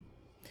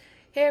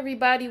Hey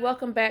everybody,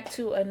 welcome back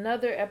to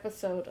another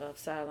episode of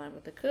Sideline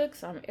with the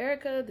Cooks. I'm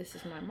Erica. This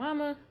is my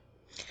mama.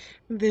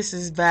 This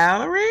is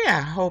Valerie.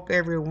 I hope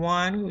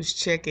everyone who's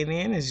checking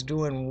in is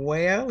doing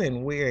well,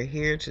 and we're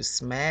here to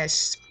smash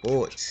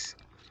sports.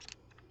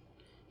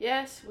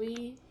 Yes,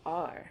 we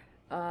are.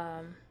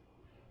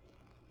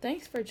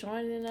 Thanks for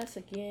joining us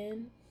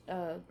again.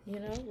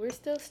 We're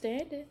still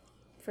standing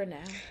for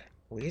now.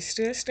 We're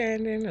still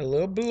standing, a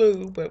little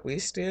blue, but we're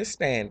still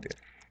standing.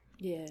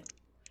 Yeah.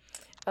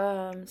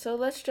 So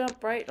let's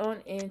jump right on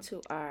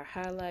into our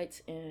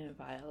highlights and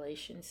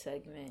violation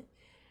segment.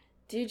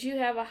 Did you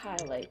have a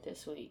highlight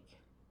this week?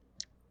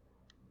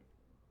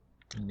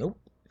 Nope.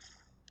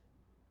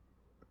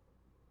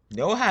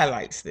 No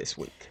highlights this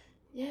week.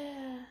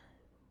 Yeah.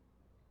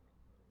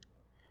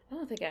 I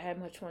don't think I had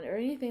much one or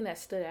anything that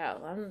stood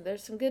out.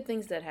 There's some good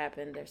things that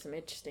happened. There's some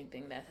interesting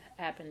things that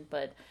happened,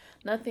 but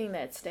nothing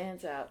that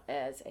stands out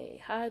as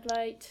a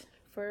highlight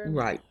for me.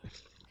 Right.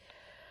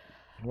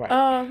 Right.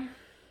 Um,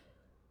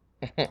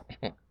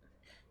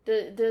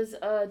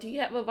 do you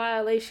have a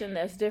violation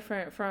that's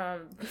different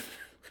from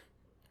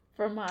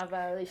from my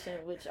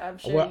violation, which I'm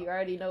sure Well, you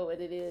already know what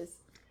it is.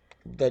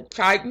 the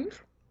Titans,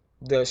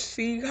 the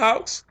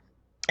Seahawks,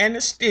 and the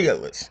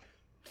Steelers.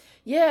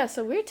 Yeah,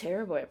 so we're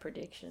terrible at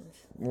predictions.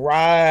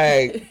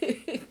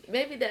 Right.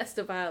 Maybe that's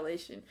the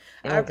violation.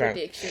 Our Okay.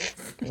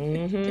 predictions.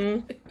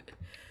 Mm-hmm.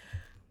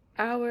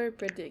 Our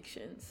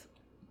predictions.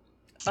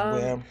 Um,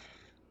 Well,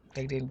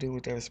 they didn't do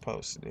what they were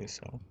supposed to do,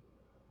 so.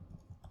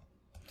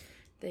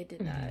 they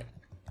did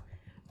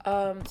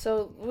not.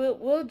 So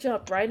we'll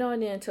jump right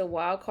on into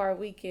Wild Card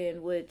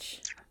Weekend,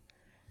 which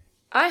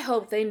I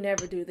hope they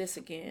never do this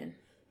again.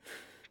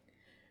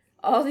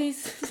 All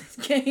these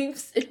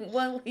games in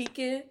one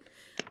weekend.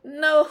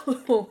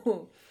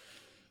 No.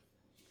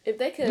 If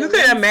they could You at can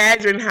least,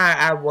 imagine how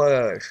I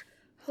was.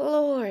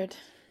 Lord.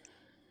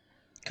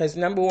 Because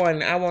number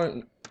one, I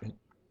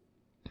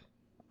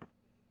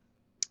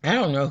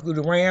don't know who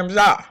the Rams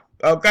are.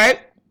 Okay?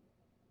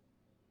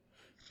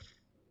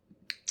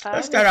 I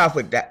Let's start was off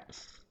with that.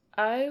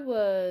 I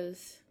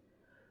was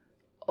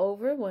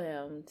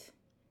overwhelmed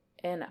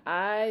and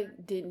I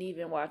didn't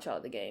even watch all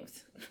the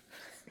games.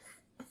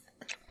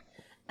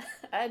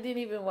 I didn't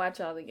even watch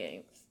all the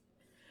games.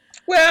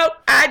 Well,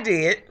 I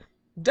did.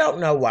 Don't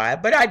know why,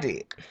 but I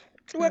did.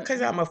 Well,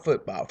 because I'm Mm-mm. a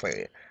football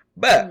fan.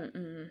 But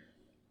Mm-mm.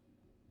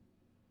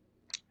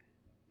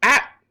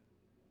 I,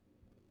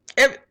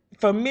 if,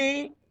 for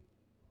me,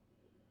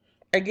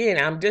 again,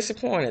 I'm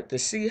disappointed. The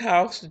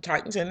Seahawks, the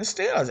Titans, and the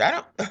Steelers.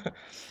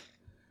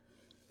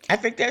 I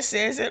think that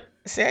says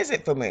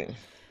it for me.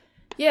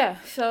 Yeah,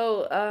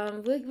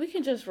 so we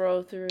can just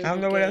roll I through don't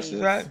the know what else is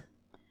right. games.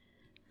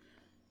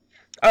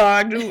 Oh,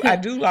 I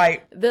do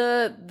like.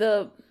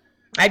 the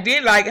I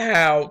did like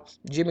how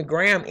Jimmy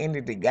Graham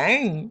ended the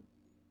game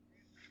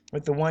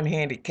with the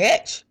one-handed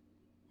catch.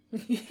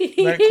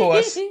 But of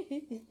course,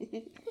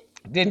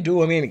 didn't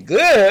do him any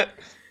good,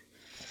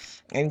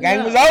 and the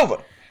game was No.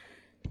 over.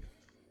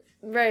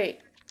 Right.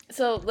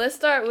 So let's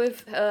start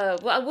with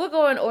we'll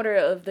go in order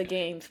of the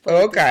games played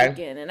this Okay.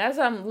 weekend. And as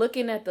I'm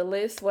looking at the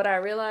list, what I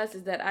realized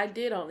is that I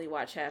did only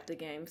watch half the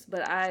games,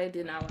 but I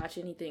did not watch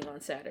anything on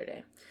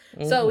Saturday.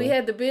 So we Hmm.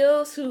 had the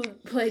Bills who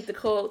played the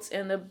Colts,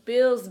 and the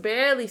Bills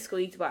barely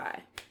squeaked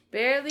by.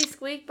 Barely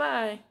squeaked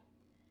by.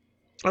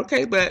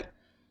 Okay, but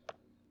that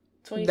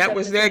 27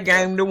 was to their 24.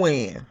 game to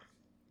win.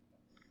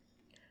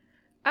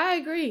 I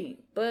agree,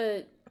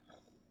 but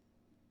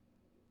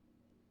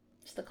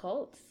it's the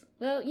Colts.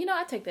 Well,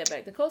 I take that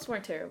back. The Colts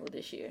weren't terrible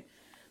this year.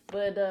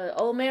 But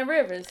old man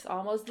Rivers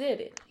almost did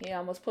it. He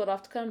almost pulled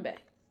off the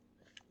comeback.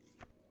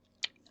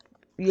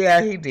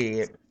 Yeah, he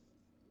did.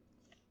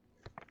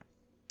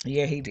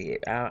 Yeah, he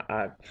did.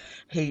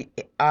 He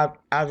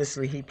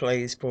obviously he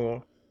plays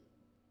for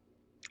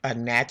a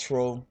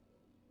natural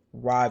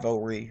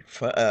rivalry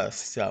for us.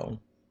 So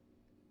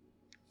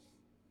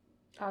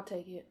I'll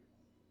take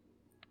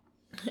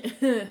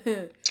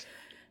it.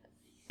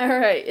 All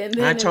right, and I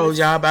then in told this,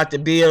 y'all about the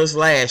Bills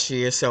last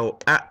year, so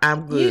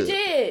I'm you good.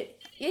 did,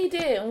 you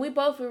did, and we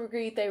both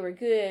agreed they were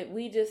good.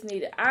 We just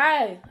needed.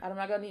 I'm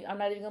not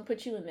even gonna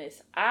put you in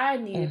this. I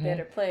needed Hmm.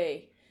 better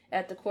play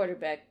at the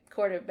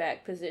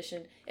quarterback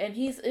position, and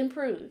he's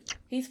improved.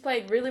 He's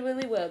played really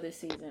really well this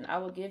season. I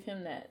will give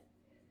him that.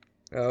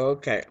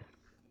 Okay.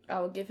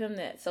 I will give him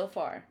that so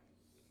far.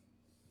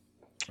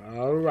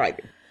 All right.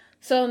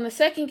 So in the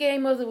second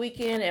game of the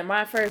weekend and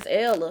my first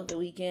L of the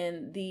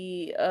weekend,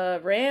 the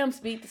Rams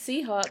beat the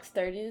Seahawks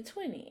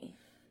 30-20.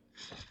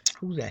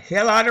 Who the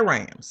hell are the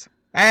Rams?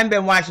 I haven't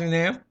been watching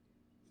them.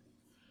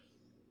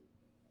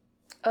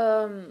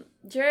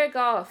 Jared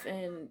Goff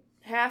and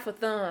half a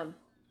thumb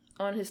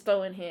on his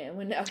throwing hand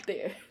went out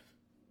there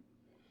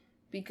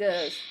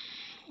because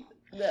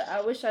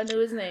I wish I knew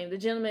his name. The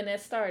gentleman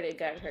that started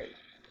got hurt,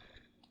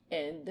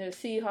 and the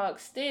Seahawks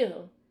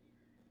still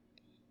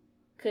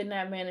could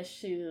not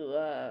manage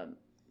to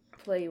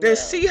play The well.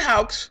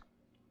 Seahawks,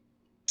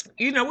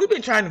 we've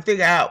been trying to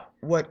figure out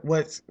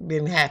what's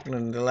been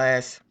happening the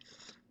last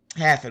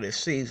half of the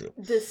season.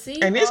 The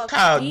And it's Seahawks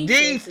called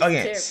defense is terrible.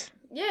 defense.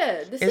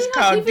 Yeah, the It's Seahawks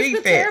called defense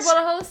been terrible defense.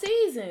 the whole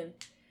season.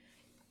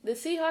 The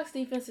Seahawks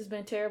defense has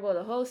been terrible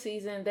the whole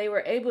season. They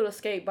were able to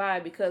skate by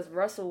because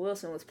Russell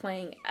Wilson was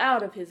playing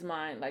out of his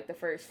mind like the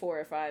first 4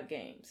 or 5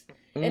 games.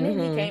 And then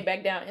he came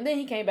back down. And then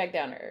he came back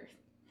down to earth.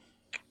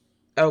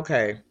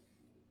 Okay.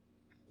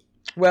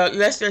 Well,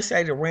 let's just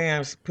say the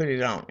Rams put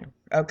it on him.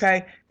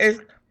 Okay?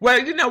 Well,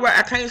 you know what?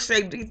 I can't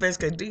say defense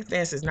because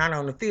defense is not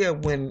on the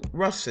field when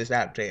Russell's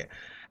out there.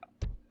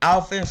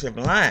 Offensive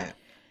line.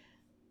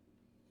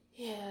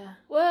 Yeah.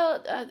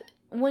 Well,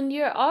 when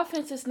your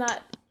offense is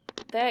not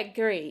that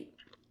great,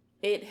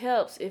 it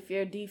helps if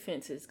your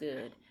defense is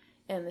good.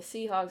 And the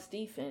Seahawks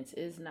defense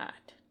is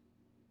not.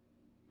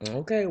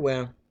 Okay,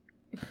 well.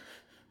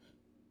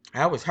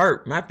 I was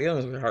hurt. My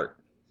feelings were hurt.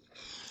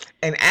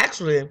 And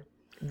actually,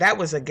 that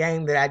was a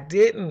game that I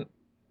didn't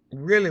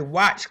really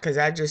watch because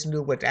I just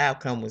knew what the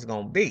outcome was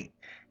going to be.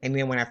 And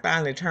then when I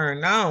finally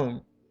turned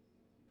on,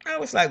 I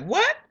was like,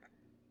 what?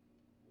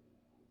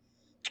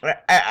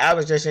 I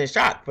was just in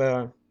shock.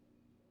 But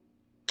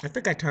I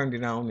think I turned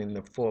it on in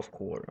the fourth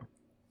quarter.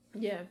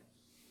 Yeah.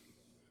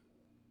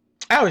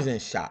 I was in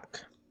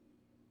shock.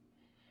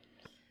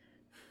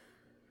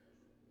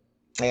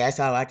 Hey, that's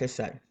all I can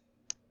say.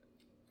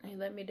 They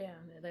let me down.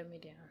 They let me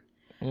down.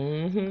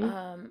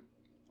 Mm-hmm.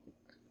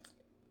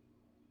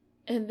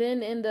 And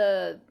then in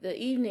the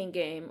evening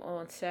game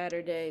on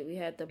Saturday, we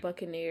had the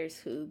Buccaneers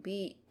who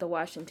beat the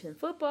Washington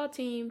football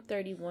team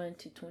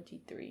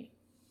 31-23.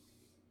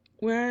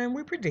 Well,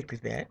 we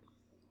predicted that.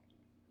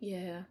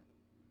 Yeah.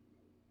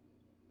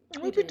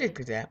 We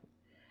predicted that.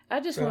 I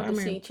just wanted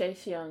to see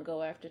Chase Young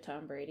go after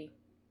Tom Brady.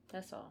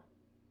 That's all.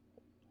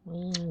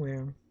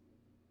 Well,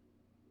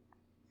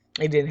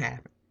 it didn't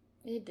happen.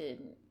 It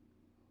didn't.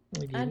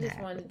 I just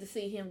wanted to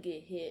see him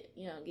get hit,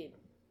 get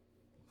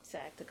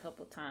sacked a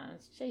couple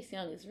times. Chase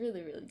Young is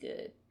really, really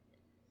good.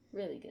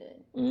 Really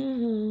good.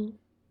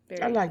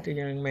 Mm-hmm. I like the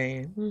young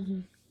man. Mm-hmm.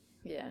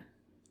 Yeah.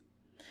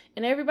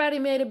 And everybody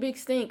made a big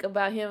stink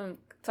about him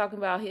talking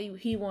about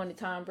he wanted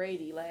Tom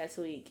Brady last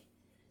week.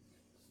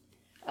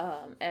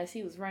 As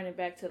he was running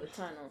back to the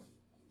tunnel.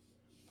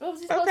 What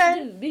was he supposed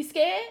to do? Be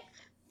scared?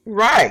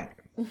 Right.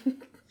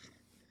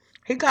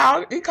 He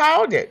called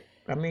it.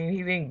 I mean,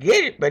 he didn't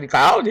get it, but he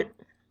called it.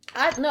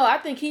 I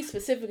think he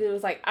specifically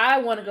was like, I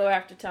want to go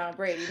after Tom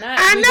Brady. Not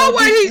I know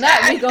what he's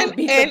not we gonna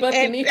beat the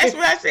Buccaneers. That's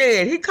what I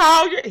said. He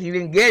called it. He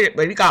didn't get it,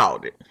 but he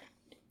called it.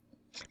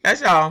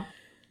 That's all.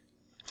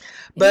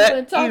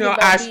 But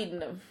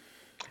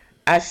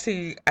I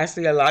see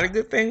a lot of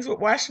good things with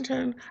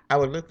Washington. I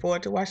would look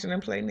forward to watching them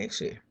play next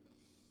year.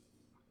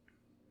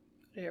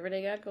 Whatever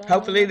they got going.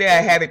 Hopefully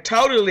they'll have it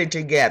totally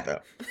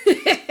together.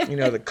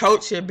 The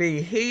coach should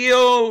be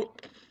healed.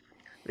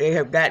 They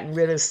have gotten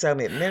rid of some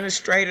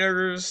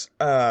administrators.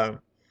 They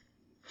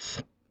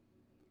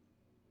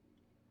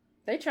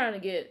trying to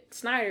get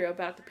Snyder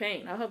about the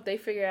paint. I hope they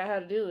figure out how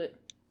to do it.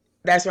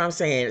 That's what I'm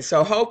saying.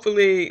 So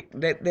hopefully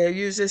that they'll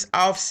use this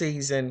off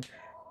season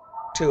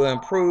to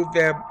improve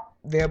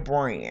their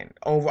brand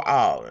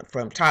overall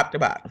from top to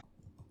bottom.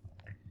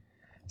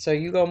 So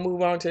you gonna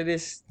move on to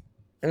this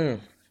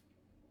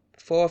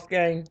fourth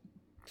game?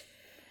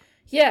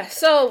 Yeah.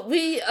 So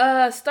we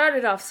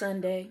started off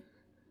Sunday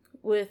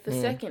with the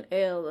second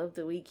L of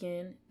the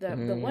weekend. The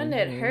one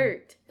that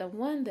hurt. The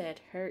one that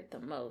hurt the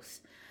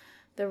most.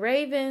 The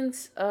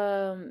Ravens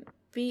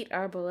beat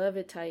our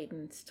beloved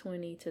Titans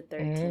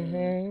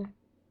 20-13.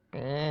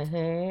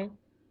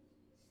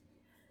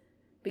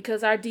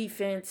 Because our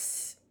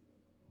defense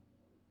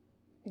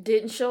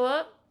didn't show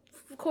up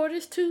for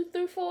quarters 2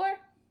 through 4.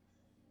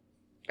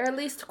 Or at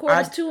least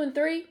quarters 2 and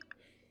 3.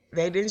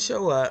 They didn't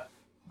show up.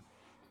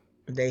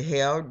 They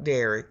held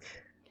Derek.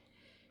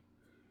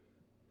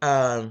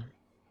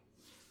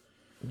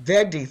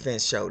 Their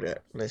defense showed up.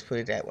 Let's put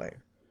it that way.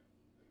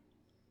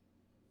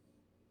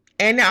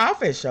 And the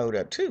offense showed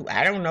up too.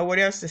 I don't know what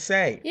else to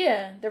say.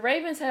 Yeah, the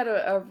Ravens had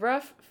a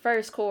rough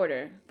first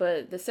quarter,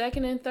 but the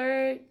second and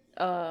third,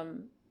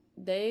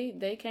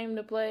 they came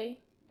to play.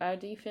 Our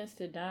defense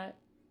did not.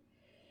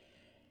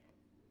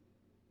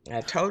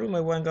 I told them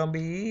it wasn't going to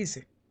be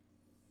easy.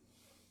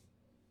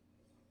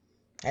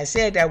 I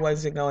said that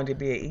wasn't going to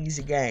be an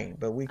easy game,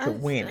 but we could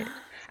win it.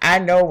 I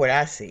know what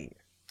I see.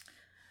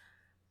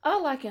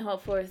 All I can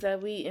hope for is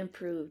that we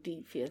improve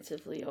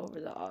defensively over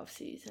the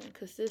offseason,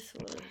 because this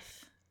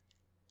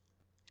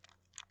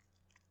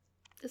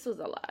was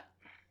a lot.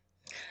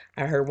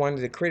 I heard one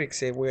of the critics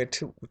say we're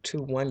too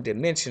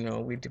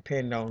one-dimensional. We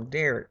depend on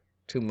Derek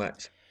too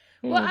much.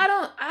 Well,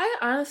 I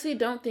honestly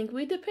don't think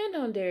we depend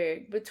on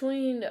Derek.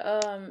 Between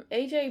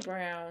A.J.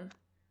 Brown,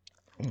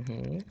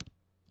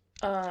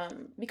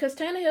 because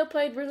Tannehill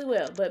played really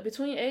well, but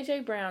between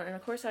A.J. Brown and,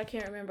 of course, I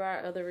can't remember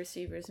our other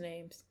receivers'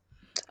 names.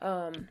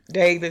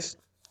 Davis.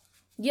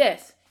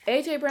 Yes,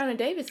 A.J. Brown and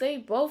Davis, they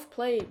both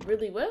played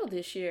really well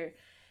this year.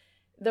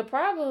 The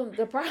problem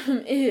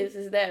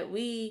is that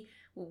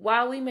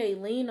while we may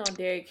lean on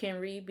Derrick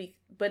Henry,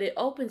 but it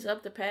opens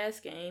up the pass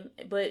game.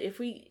 But if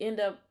we end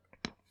up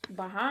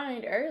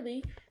behind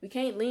early, we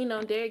can't lean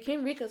on Derrick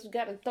Henry because we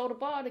got to throw the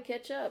ball to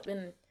catch up.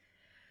 And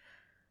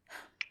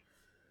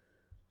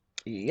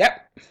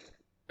Yep.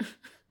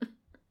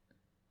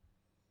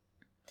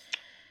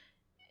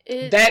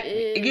 It That,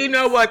 you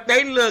know is. what?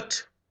 The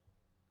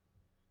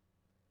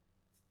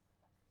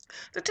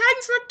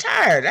Titans looked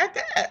tired.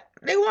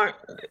 They weren't,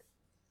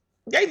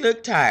 they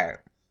looked tired.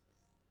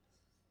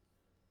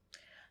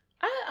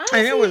 I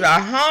And it was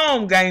honestly, a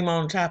home game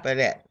on top of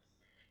that.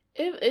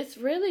 it's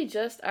really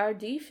just our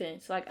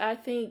defense. Like, I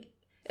think,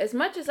 as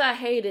much as I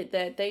hated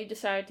that they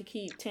decided to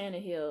keep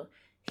Tannehill,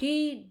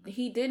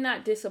 he did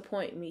not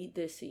disappoint me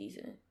this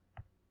season.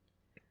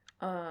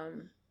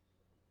 Um,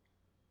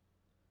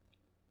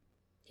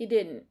 he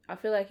didn't. I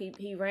feel like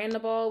he ran the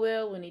ball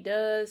well when he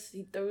does.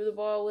 He threw the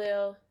ball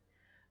well.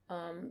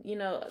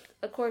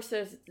 Of course,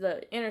 there's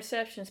the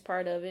interceptions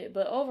part of it,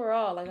 but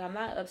overall, like, I'm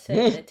not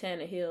upset that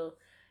Tannehill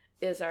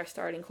is our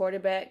starting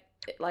quarterback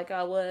like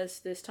I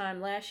was this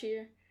time last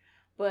year.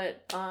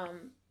 But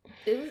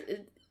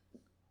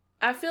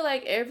I feel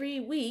like every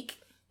week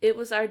it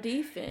was our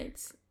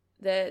defense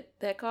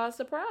that caused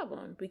the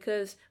problem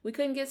because we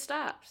couldn't get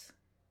stops.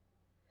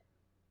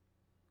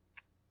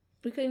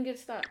 We couldn't get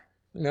stops.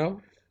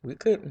 No, we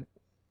couldn't.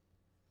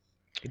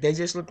 They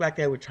just looked like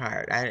they were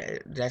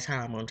tired. That's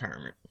how I'm gonna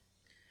term it.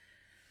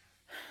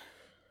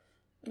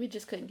 We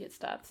just couldn't get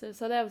stops,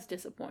 so that was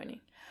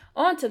disappointing.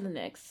 On to the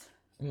next.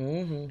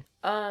 We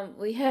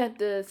had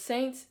the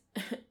Saints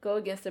go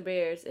against the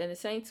Bears, and the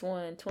Saints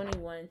won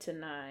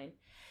 21-9.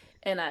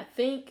 And I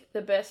think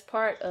the best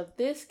part of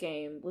this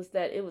game was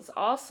that it was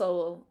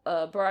also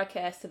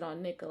broadcasted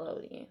on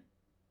Nickelodeon.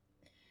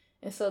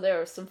 And so there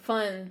was some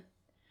fun,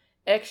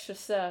 extra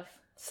stuff.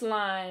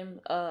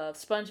 Slime,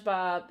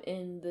 SpongeBob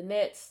in the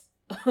nets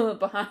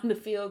behind the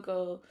field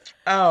goal.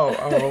 Oh,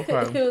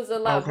 okay. It was a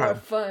lot more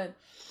fun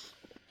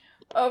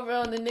over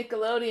on the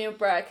Nickelodeon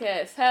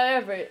broadcast.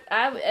 However,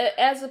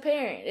 as a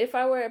parent, if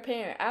I were a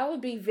parent, I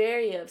would be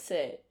very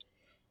upset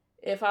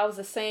if I was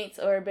a Saints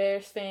or a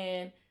Bears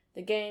fan.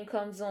 The game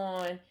comes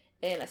on,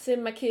 and I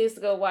send my kids to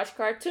go watch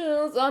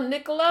cartoons on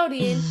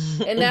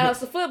Nickelodeon, and now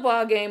it's a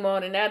football game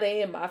on, and now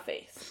they in my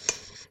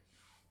face.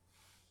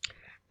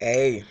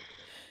 Hey.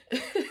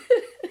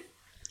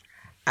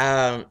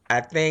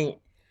 I think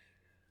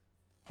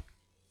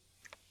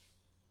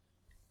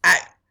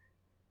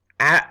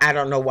I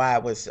don't know why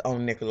it was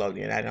on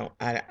Nickelodeon.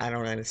 I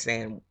don't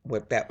understand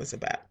what that was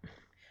about.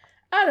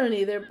 I don't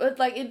either, but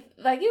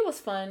it was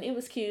fun. It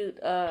was cute.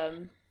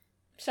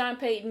 Sean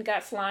Payton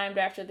got slimed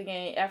after the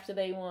game after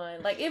they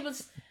won. Like, it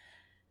was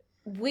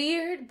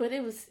weird, but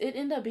it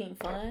ended up being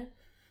fun.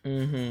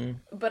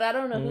 But I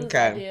don't know whose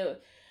idea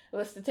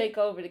was to take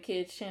over the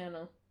kids'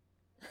 channel.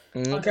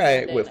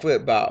 Okay, with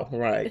football,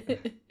 right?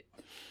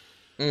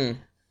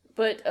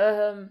 But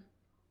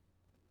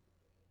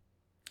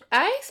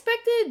I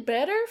expected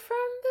better from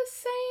the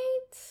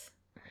Saints.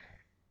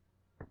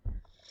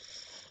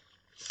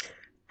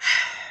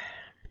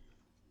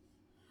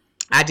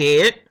 I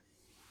did.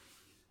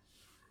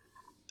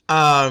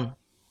 I'm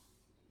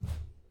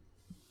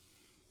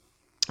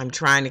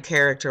trying to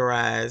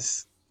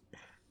characterize.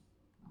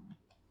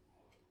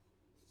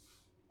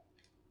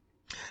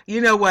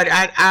 You know what?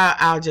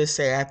 I'll just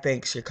say I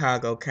think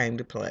Chicago came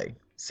to play.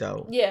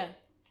 So yeah,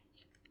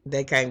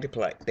 they came to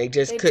play. They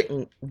just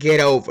couldn't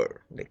get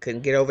over. They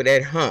couldn't get over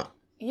that hump.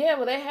 Yeah,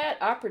 well, they had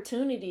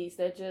opportunities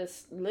that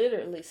just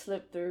literally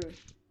slipped through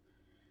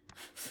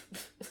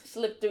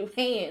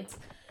hands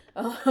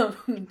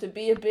to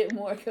be a bit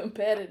more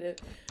competitive.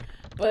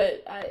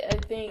 But I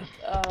think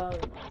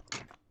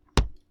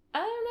I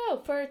don't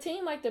know, for a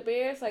team like the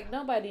Bears, like,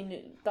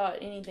 nobody thought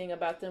anything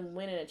about them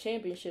winning a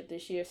championship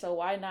this year. So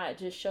why not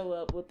just show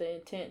up with the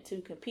intent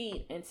to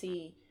compete and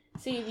see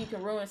if you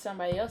can ruin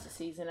somebody else's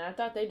season? And I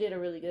thought they did a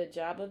really good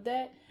job of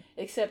that,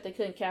 except they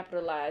couldn't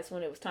capitalize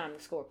when it was time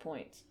to score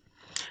points.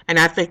 And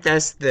I think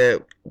that's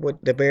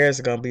what the Bears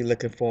are going to be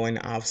looking for in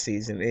the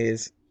offseason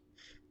is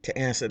to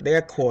answer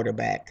their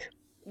quarterback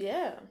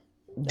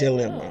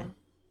dilemma.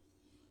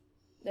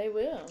 They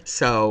will.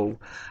 So,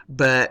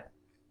 but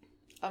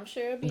I'm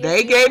sure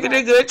they gave it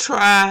a good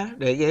try.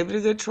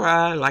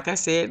 Like I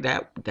said,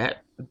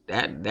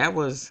 that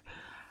was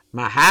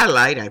my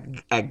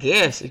highlight, I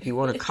guess, if you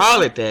want to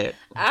call it that.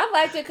 I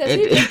liked it because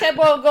he just kept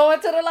on going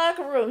to the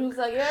locker room. He was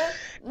like,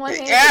 one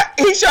hand. Yeah,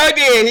 he sure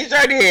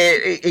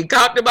did. He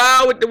caught the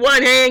ball with the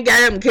one hand,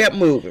 got him and kept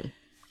moving.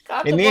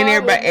 Caught the ball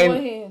with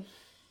one hand.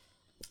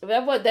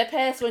 That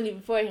pass wasn't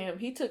even for him.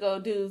 He took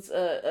old dude's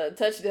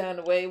touchdown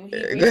away when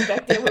he reached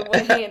back there with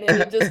one hand,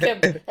 and it just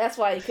kept. That's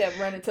why he kept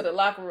running to the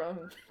locker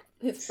room.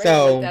 His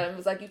friend looked at him and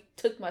was like, "You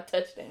took my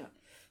touchdown."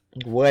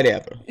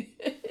 Whatever.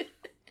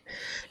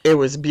 It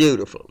was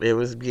beautiful.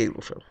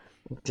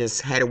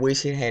 Just had to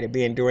wish it had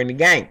been during the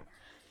game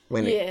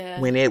when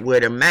it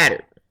would have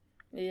mattered.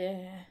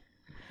 Yeah.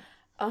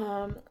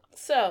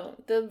 So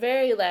the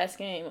very last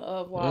game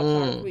of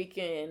Wild Card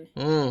Weekend.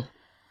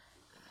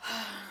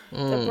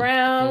 The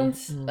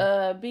Browns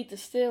beat the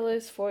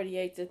Steelers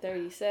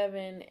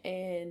 48-37,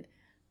 and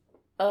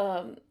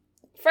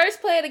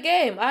first play of the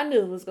game, I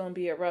knew it was going to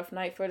be a rough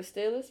night for the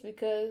Steelers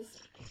because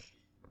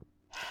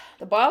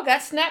the ball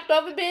got snapped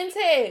over Ben's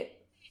head.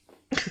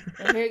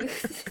 And here,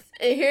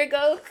 and here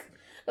goes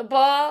the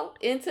ball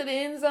into the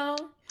end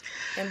zone.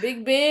 And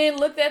Big Ben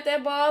looked at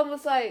that ball and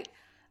was like,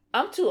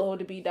 I'm too old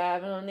to be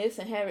diving on this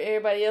and having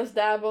everybody else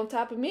dive on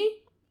top of me.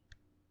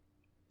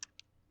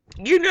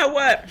 You know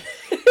what?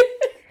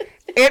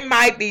 It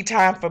might be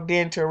time for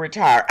Ben to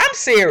retire. I'm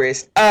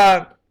serious.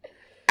 I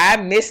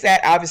missed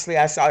that. Obviously,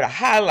 I saw the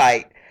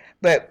highlight,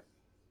 but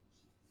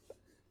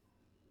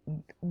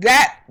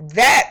that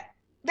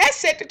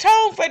set the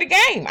tone for the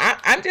game.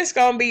 I'm just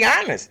gonna be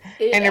honest.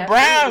 And the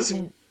Browns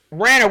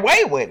ran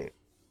away with it.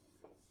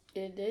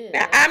 It did.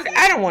 Now,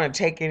 I don't want to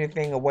take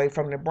anything away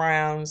from the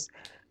Browns,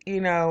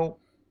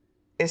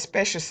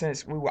 especially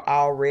since we were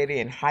already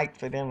in hype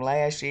for them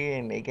last year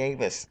and they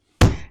gave us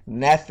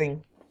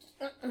nothing.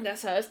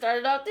 That's how it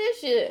started off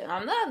this year.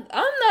 I'm not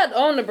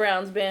on the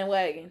Browns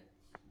bandwagon.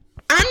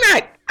 I'm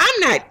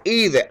not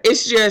either.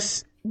 It's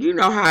just, you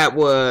know how it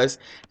was.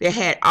 They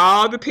had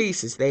all the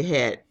pieces.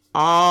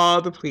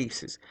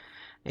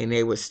 And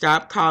they would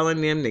stop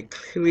calling them the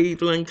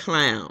Cleveland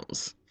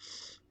Clowns.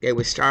 They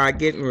would start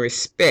getting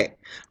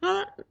respect.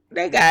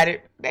 They got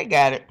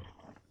it.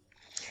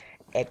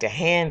 At the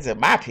hands of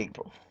my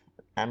people.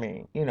 I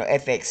mean,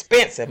 at the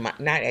expense of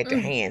not at the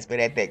hands, but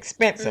at the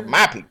expense of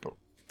my people.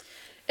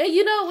 And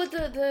you know what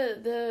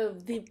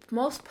the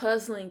most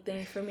puzzling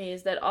thing for me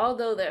is that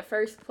although that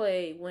first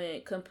play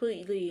went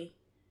completely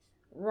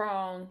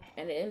wrong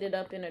and it ended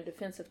up in a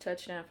defensive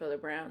touchdown for the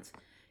Browns,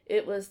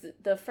 it was the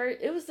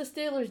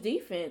Steelers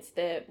defense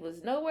that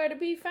was nowhere to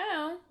be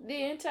found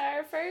the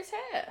entire first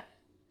half.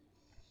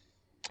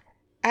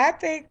 I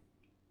think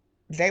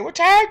they were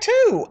tired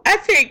too.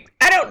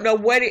 I don't know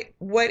what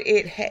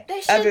it had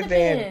other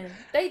than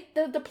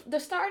the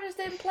starters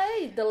didn't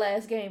play the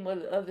last game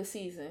of the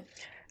season.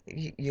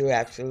 You're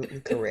absolutely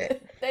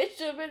correct. They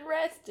should have been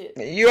rested.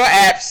 You're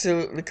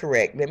absolutely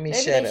correct. Let me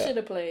shut up. Maybe they should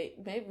have played.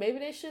 Maybe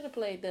they should have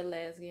played the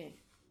last game.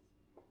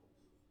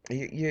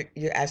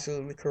 You're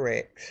absolutely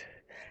correct.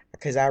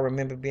 Because I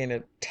remember being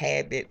a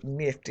tad bit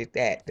miffed at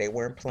that they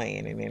weren't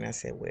playing, and then I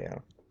said,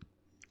 "Well,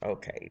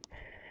 okay."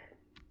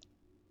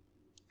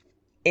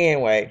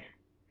 Anyway,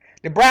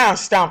 the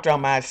Browns stomped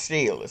on my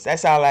Steelers.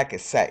 That's all I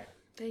could say.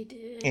 They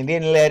did. And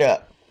didn't let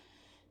up.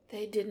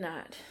 They did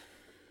not.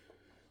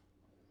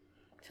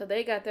 So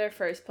they got their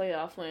first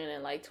playoff win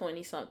in like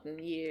 20-something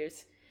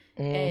years.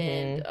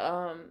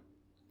 Mm-hmm.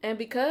 And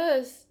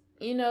because,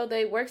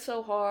 they worked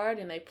so hard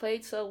and they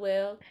played so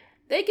well,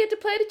 they get to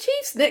play the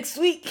Chiefs next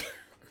week.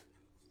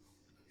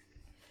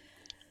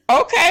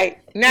 Okay.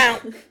 Now,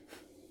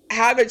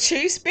 how the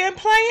Chiefs been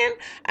playing?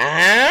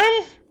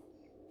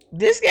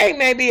 This game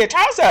may be a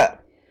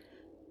toss-up.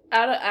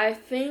 I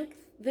think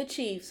the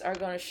Chiefs are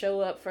going to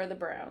show up for the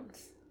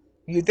Browns.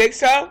 You think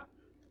so?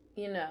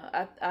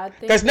 I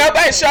think... Because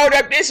nobody showed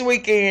up this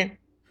weekend.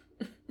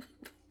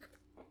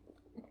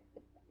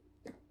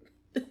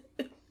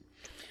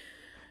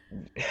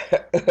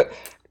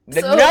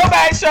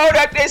 Nobody showed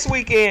up this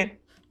weekend.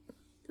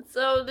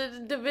 So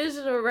the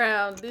divisional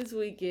round this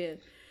weekend,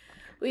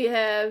 we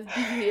have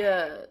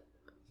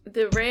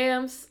the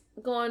Rams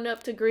going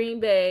up to Green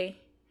Bay.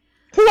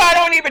 Who I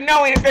don't even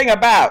know anything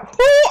about.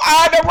 Who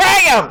are the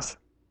Rams?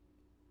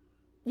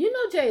 You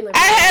know Jalen Ramsey.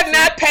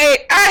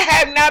 I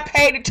have not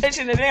paid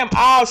attention to them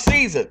all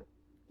season.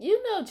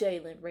 You know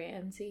Jalen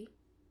Ramsey.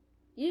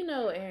 You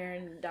know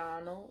Aaron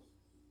Donald.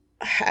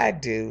 I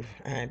do.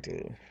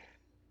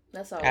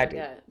 That's all I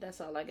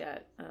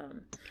got.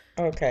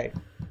 Okay.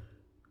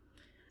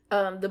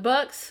 The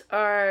Bucks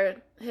are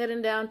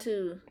heading down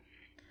to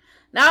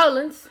New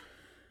Orleans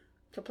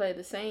to play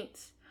the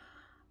Saints.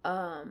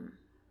 Are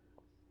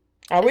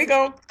we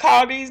gonna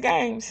call these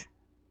games?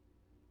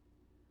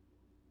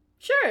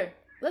 Sure.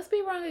 Let's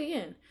be wrong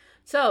again.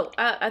 So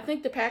I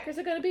think the Packers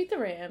are going to beat the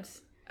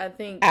Rams. I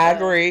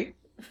agree.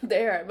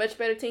 They are a much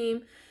better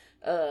team.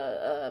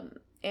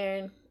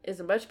 Aaron is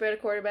a much better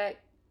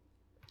quarterback.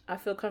 I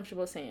feel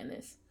comfortable saying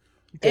this.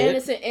 Good.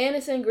 And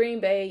it's in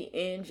Green Bay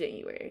in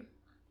January.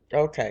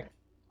 Okay.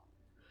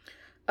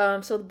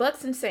 So the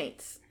Bucks and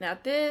Saints. Now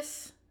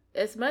this,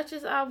 as much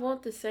as I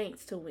want the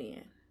Saints to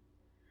win,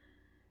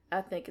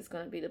 I think it's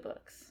going to be the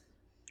Bucks.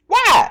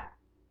 Why?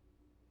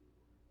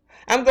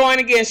 I'm going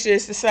against you.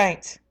 It's the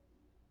Saints.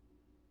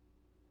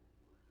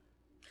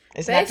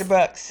 It's not the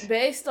Bucks.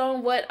 Based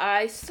on what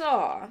I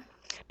saw.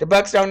 The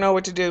Bucks don't know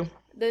what to do.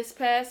 This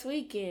past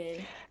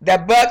weekend. The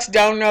Bucks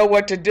don't know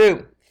what to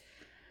do.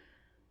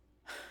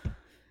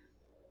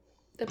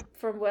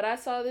 From what I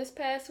saw this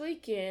past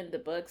weekend, the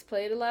Bucks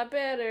played a lot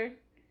better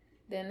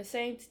than the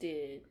Saints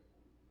did.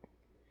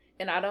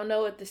 And I don't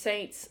know what the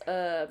Saints'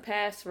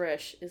 pass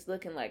rush is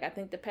looking like. I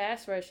think the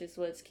pass rush is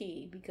what's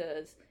key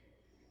because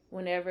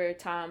whenever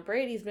Tom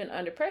Brady's been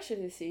under pressure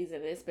this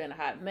season, it's been a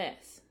hot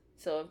mess.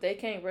 So if they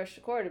can't rush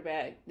the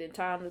quarterback, then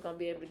Tom is going to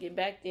be able to get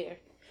back there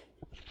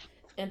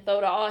and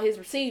throw to all his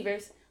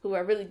receivers who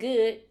are really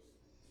good.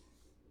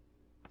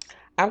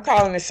 I'm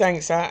calling the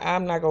Saints.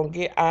 I'm not going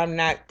to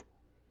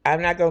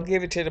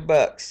give it to the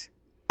Bucks.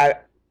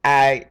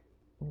 I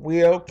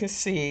will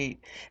concede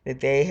that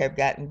they have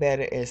gotten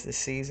better as the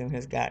season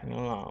has gotten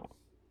along.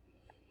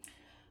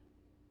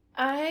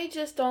 I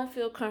just don't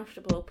feel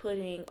comfortable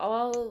putting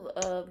all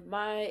of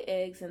my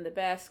eggs in the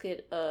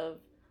basket of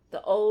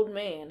the old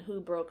man who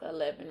broke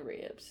 11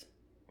 ribs.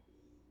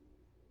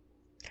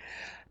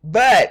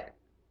 But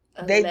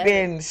they've 11.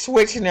 been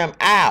switching them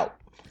out.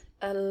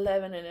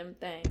 11 of them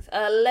things.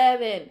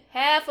 11.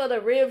 Half of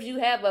the ribs you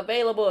have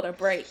available to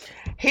break.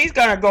 He's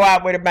going to go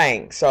out with a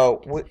bang.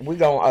 So we're going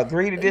to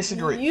agree to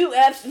disagree. You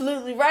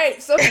absolutely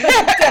right. Somebody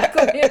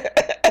tackle him.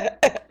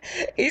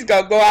 He's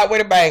going to go out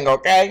with a bang,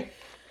 okay?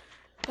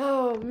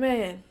 Oh,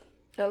 man.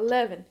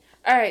 11.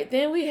 All right,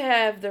 then we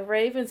have the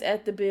Ravens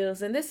at the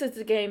Bills, and this is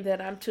the game that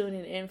I'm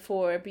tuning in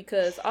for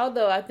because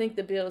although I think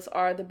the Bills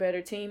are the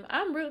better team,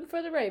 I'm rooting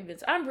for the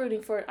Ravens. I'm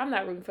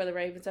not rooting for the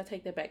Ravens. I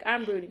take that back.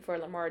 I'm rooting for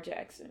Lamar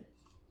Jackson.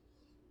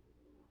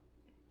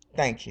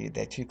 Thank you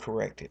that you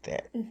corrected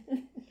that.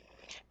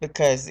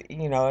 Because,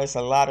 it's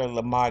a lot of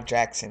Lamar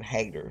Jackson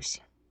haters.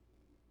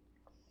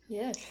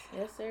 Yes,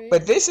 there is.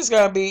 But this is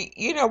going to be,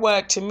 you know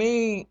what, to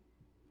me,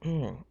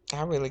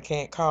 I really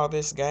can't call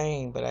this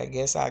game, but I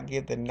guess I'll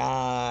give the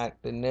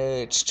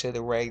nudge to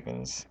the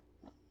Ravens.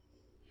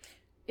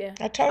 Yeah.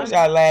 I told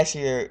y'all last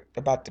year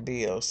about the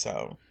Bills,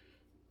 so.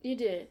 You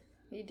did.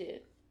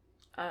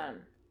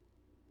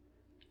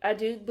 I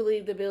do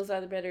believe the Bills are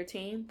the better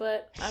team,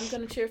 but I'm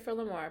going to cheer for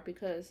Lamar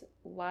because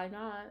why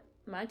not?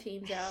 My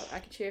team's out. I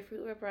can cheer for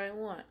whoever I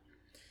want.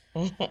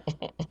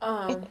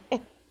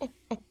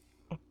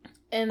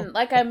 And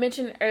like I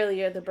mentioned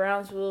earlier, the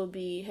Browns will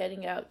be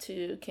heading out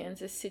to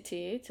Kansas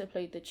City to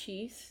play the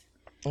Chiefs.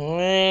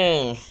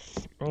 I'm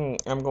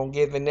going to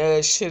give the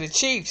nudge to the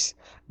Chiefs.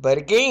 But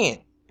again,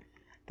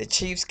 the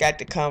Chiefs got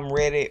to come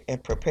ready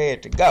and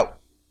prepared to go.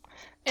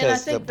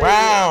 Because the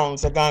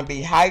Browns are going to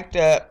be hyped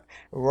up,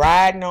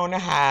 riding on the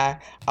high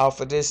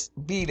off of this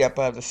beat up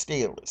of the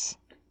Steelers.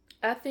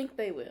 I think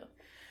they will.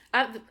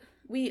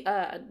 We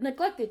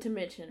neglected to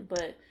mention,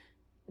 but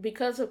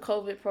because of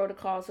COVID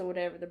protocols or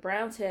whatever, the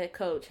Browns head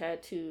coach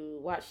had to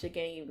watch the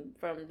game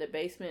from the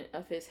basement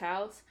of his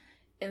house.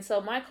 And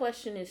so my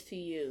question is to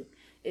you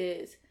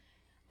is,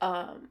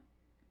 how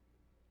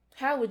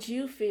would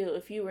you feel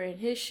if you were in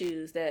his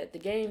shoes that the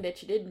game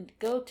that you didn't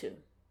go to,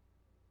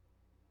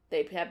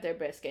 they have their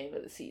best game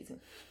of the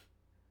season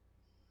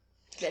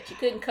that you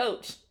couldn't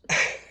coach?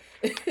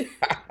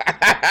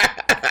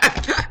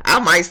 I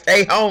might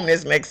stay home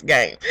this next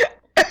game.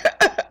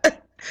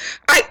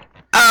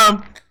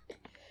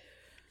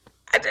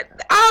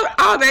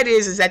 All that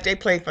is that they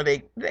play for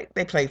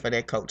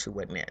their coach who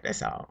wasn't there.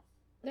 That's all.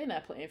 They're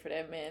not playing for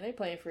that man. They're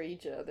playing for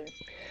each other.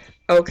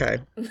 Okay.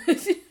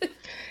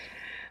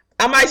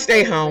 I might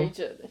stay home.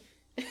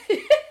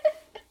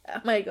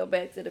 I might go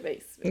back to the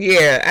basement.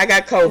 Yeah, I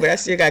got COVID. I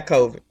still got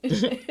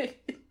COVID.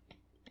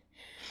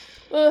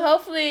 Well,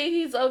 hopefully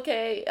he's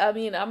okay. I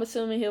mean, I'm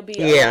assuming he'll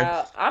be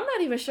allowed. I'm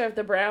not even sure if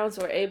the Browns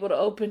were able to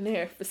open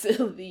their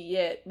facility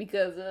yet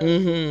because of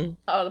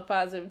all the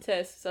positive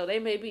tests. So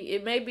it may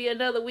be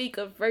another week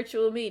of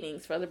virtual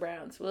meetings for the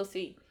Browns. We'll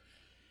see.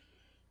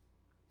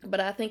 But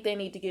I think they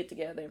need to get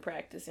together and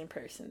practice in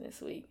person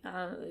this week.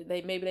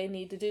 Maybe they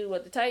need to do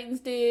what the Titans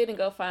did and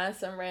go find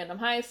some random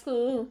high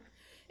school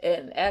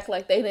and act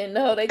like they didn't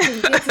know they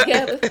couldn't get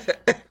together.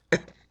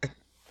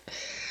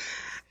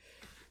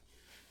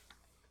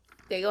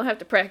 They're going to have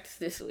to practice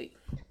this week.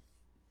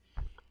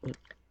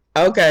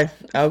 Okay.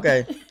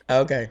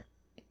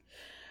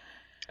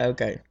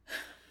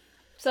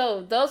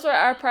 So, those were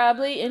our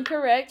probably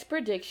incorrect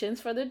predictions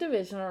for the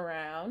divisional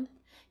round.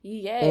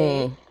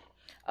 Yay.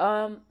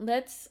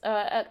 Let's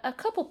a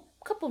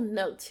couple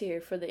notes here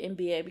for the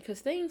NBA because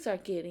things are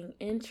getting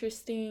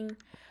interesting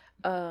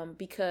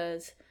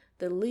because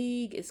the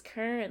league is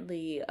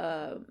currently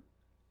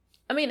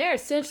they're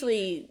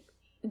essentially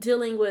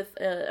dealing with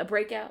a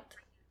breakout.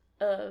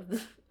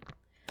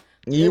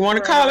 You want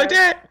to call it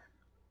that?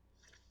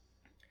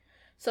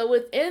 So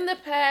within the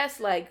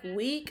past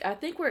week, I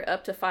think we're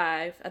up to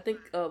 5. I think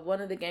one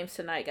of the games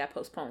tonight got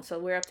postponed, so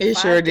we're up to 5. It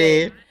sure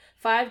did.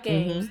 5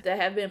 games that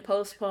have been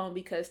postponed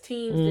because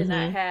teams did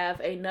not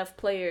have enough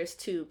players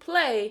to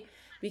play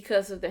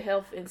because of the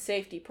health and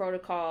safety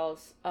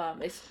protocols.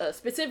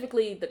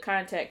 Specifically the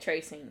contact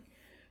tracing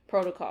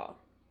protocol.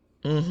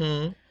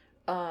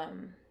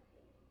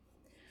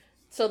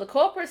 So the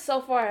culprits so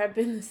far have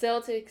been the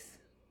Celtics.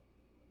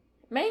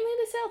 Mainly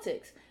the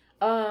Celtics.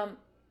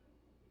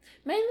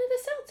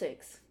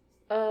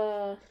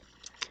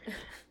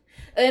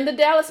 And the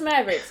Dallas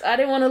Mavericks. I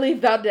didn't want to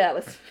leave out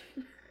Dallas.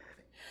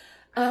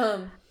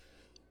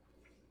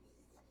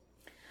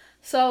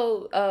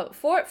 So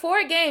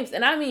 4 games,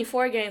 and I mean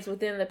 4 games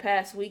within the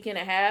past week and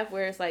a half,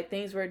 where it's like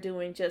things were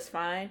doing just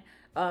fine.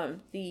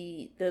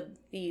 The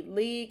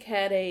league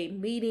had a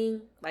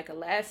meeting, like a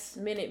last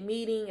minute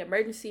meeting,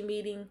 emergency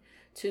meeting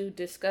to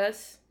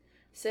discuss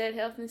said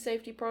health and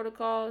safety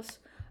protocols.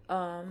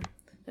 Let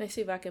me see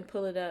if I can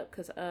pull it up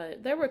because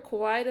there were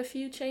quite a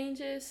few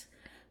changes,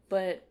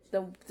 but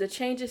the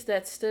changes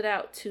that stood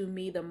out to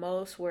me the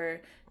most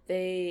were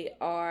they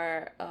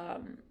are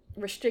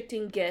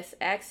restricting guest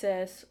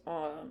access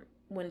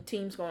when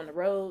teams go on the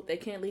road. They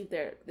can't leave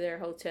their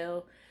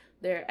hotel.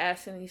 they're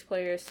asking these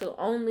players to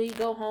only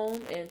go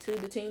home and to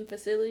the team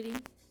facility,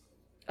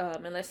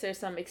 unless there's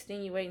some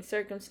extenuating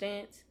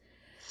circumstance.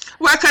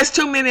 Well, because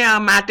too many of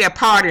them out there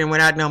partying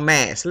without no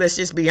mask. Let's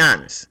just be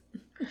honest.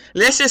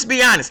 Let's just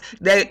be honest.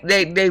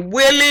 They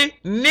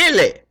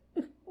willy-nilly.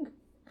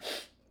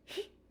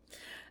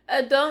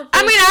 I don't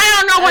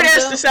know what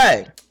else to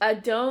say. I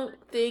don't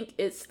think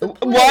it's the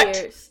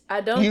players. What?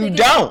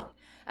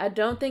 I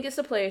don't think it's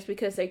the players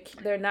because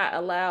they're not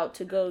allowed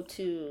to go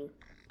to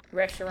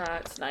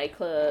restaurants,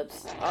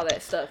 nightclubs, all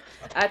that stuff.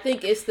 I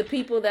think it's the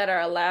people that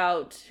are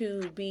allowed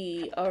to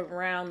be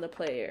around the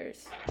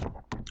players.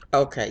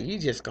 Okay, you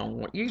just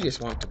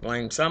want to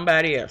blame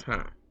somebody else,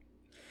 huh?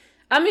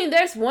 I mean,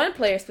 there's one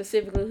player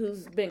specifically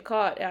who's been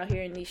caught out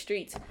here in these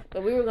streets,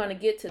 but we were going to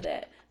get to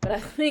that. But I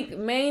think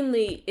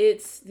mainly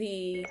it's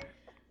the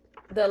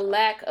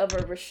lack of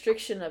a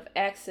restriction of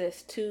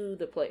access to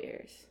the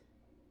players.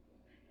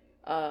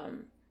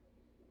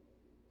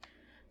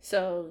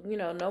 So,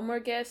 no more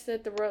guests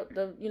at the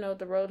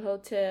Road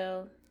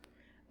Hotel.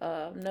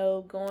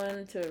 No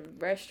going to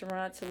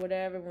restaurants or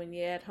whatever when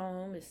you're at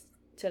home. It's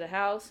to the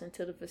house and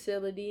to the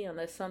facility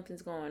unless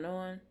something's going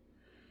on.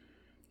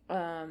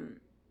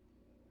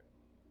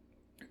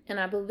 And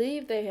I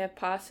believe they have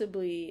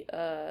possibly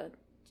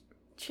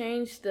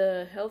changed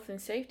the health and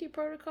safety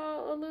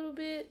protocol a little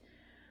bit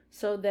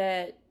so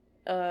that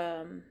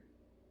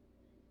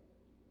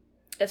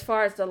as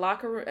far as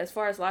locker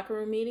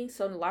room meetings,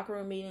 so the locker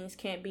room meetings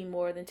can't be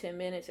more than 10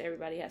 minutes.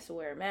 Everybody has to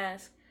wear a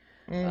mask.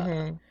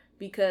 Mm-hmm.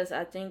 Because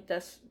I think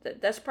that's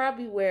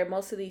probably where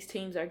most of these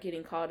teams are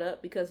getting caught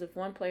up, because if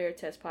one player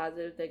tests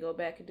positive, they go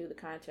back and do the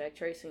contact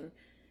tracing.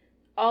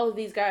 All of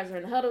these guys are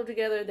in the huddle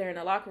together. They're in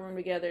the locker room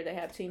together. They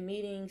have team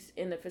meetings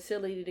in the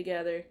facility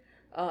together.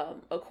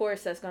 Of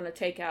course, that's going to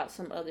take out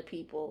some other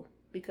people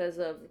because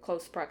of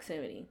close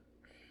proximity.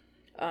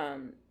 But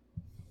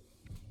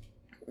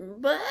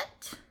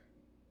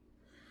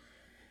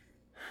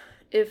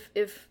if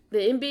the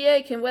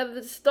NBA can weather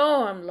the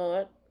storm,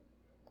 Lord,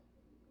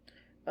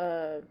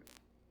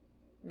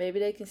 maybe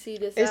they can see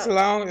this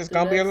out. It's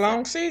going to be a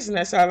long season.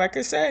 That's all I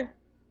can say.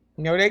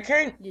 No, they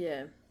can't.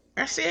 Yeah.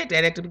 I said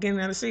that at the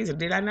beginning of the season,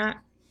 did I not?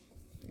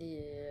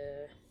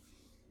 Yeah.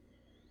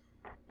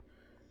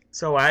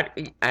 So I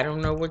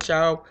don't know what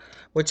y'all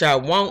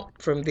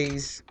want from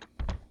these.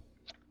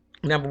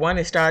 Number one,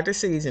 they started the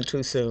season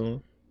too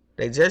soon.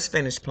 They just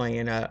finished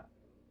playing up.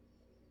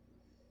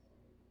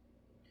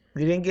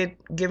 You didn't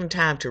give them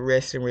time to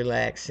rest and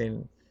relax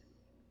and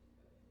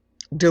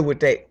do what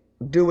they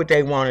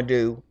want to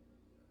do.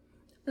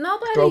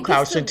 Nobody throw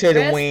caution to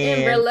the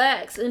wind and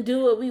relax and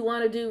do what we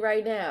want to do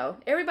right now.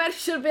 Everybody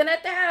should have been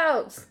at the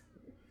house.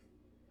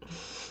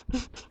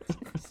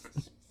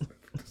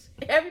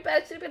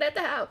 Everybody should have been at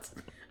the house.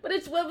 But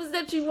what was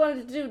that you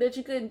wanted to do that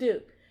you couldn't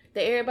do?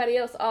 That everybody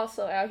else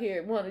also out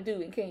here want to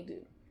do and can't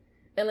do.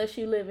 Unless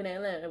you live in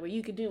Atlanta where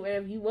you can do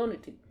whatever you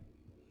wanted to.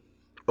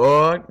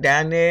 Or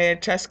down there in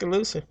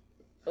Tuscaloosa.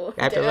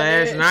 After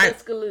last night.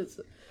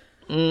 Tuscaloosa.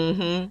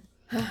 Mm-hmm.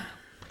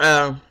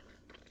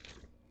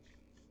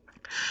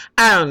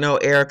 I don't know,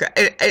 Erica.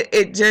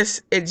 It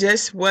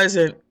just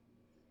wasn't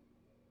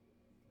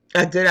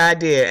a good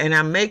idea. And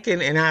I'm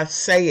making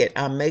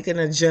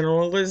a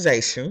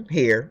generalization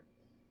here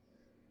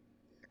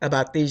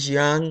about these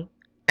young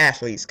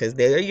athletes because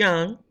they are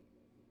young.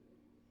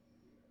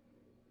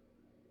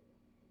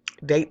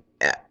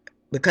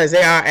 Because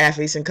they are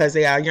athletes and because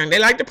they are young, they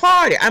like to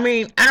party. I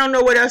mean, I don't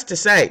know what else to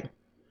say.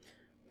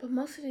 But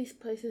most of these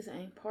places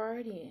ain't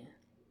partying.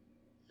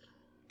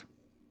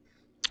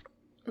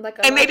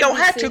 And they don't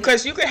have to,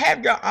 because you can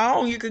have your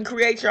own. You can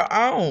create your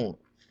own.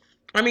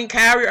 I mean,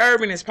 Kyrie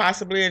Irving is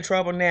possibly in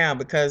trouble now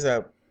because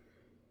of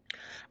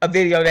a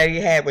video that he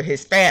had with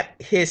his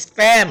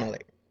family.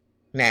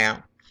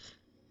 Now,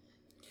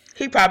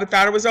 he probably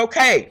thought it was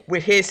okay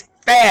with his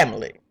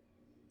family.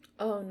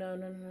 Oh, no.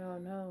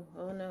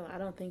 Oh, no, I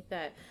don't think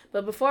that.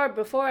 But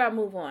before I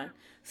move on,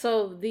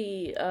 so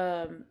the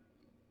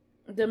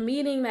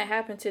meeting that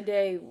happened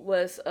today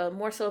was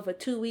more so of a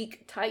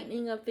 2-week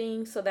tightening of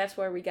things. So that's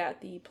where we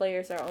got the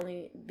players are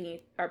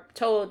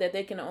told that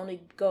they can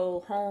only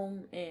go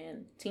home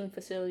and team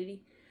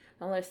facility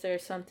unless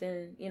there's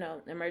something,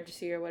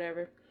 emergency or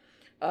whatever.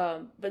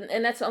 But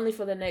that's only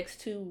for the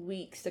next 2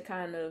 weeks to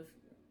kind of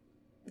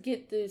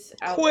get this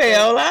out.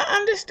 Well, I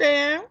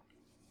understand.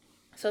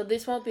 So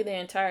this won't be the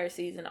entire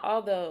season,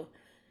 although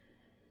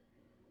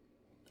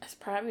that's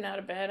probably not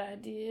a bad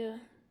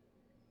idea.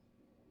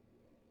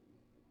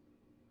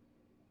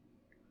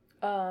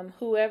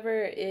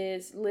 Whoever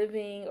is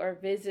living or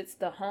visits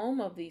the home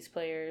of these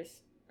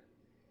players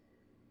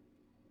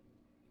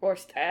or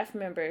staff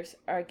members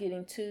are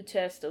getting 2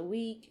 tests a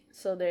week.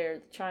 So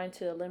they're trying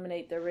to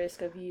eliminate the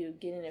risk of you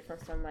getting it from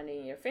somebody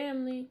in your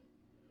family.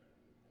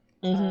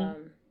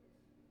 Mm-hmm.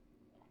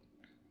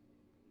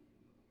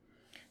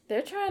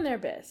 They're trying their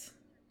best.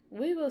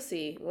 We will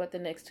see what the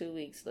next 2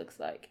 weeks looks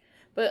like.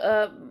 But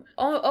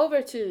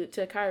over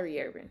to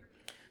Kyrie Irving.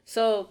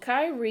 So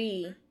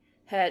Kyrie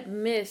had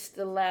missed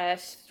the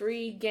last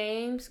 3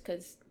 games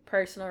because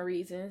personal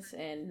reasons,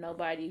 and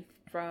nobody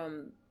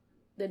from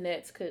the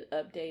Nets could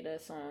update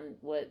us on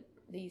what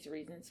these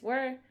reasons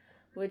were,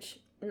 which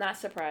not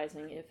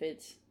surprising if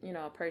it's, you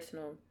know, a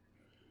personal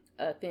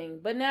thing.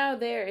 But now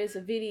there is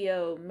a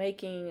video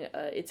making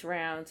its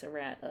rounds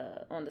around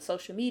on the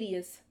social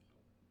medias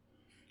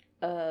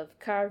of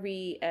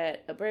Kyrie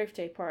at a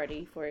birthday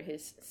party for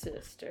his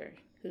sister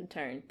who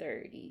turned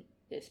 30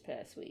 this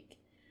past week,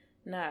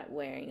 not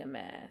wearing a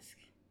mask.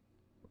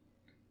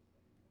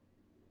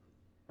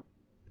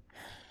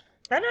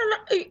 I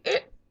don't know.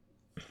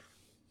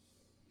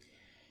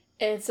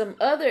 And some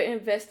other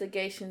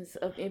investigations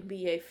of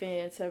NBA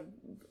fans have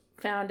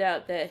found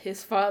out that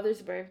his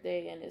father's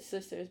birthday and his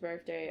sister's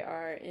birthday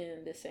are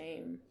in the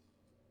same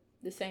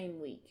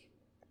week.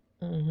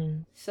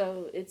 Mm-hmm.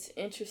 So it's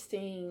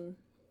interesting.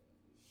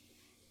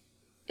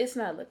 It's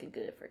not looking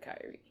good for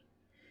Kyrie.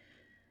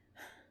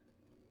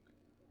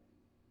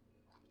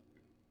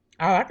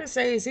 All I can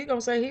say is he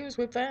gonna say he was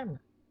with family.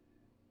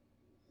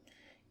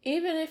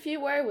 Even if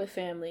you were with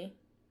family,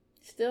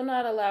 still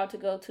not allowed to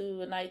go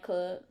to a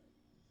nightclub.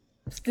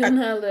 Still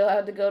not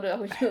allowed to go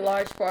to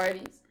large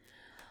parties.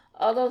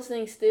 All those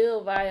things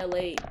still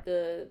violate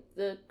the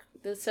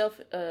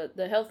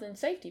health and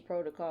safety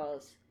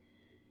protocols.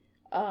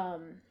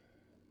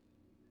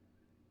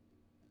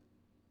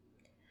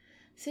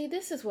 See,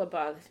 this is what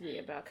bothers me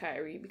about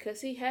Kyrie,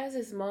 because he has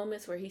his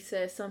moments where he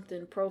says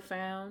something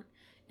profound,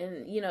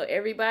 and you know,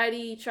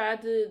 everybody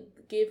tried to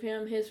give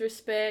him his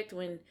respect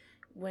when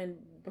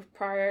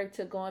prior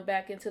to going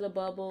back into the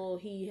bubble,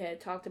 he had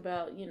talked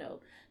about, you know,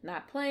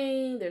 not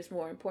playing. There's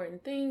more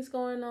important things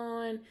going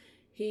on.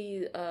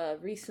 He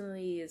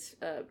recently is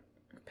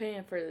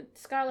paying for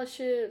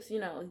scholarships, you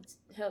know,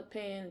 help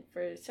paying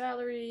for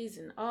salaries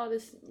and all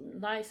this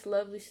nice,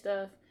 lovely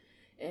stuff.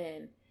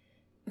 And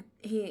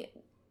he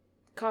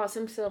calls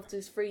himself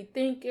this free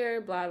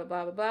thinker, blah, blah,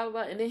 blah, blah, blah,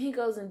 blah. And then he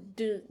goes and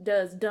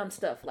does dumb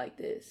stuff like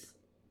this.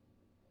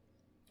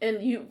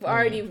 And you're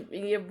ruining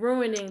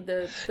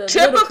the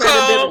little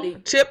credibility.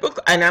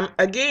 Typical, and I'm,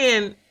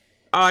 again,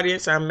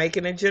 audience, I'm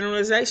making a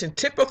generalization.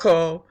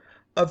 Typical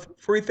of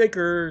free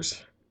thinkers.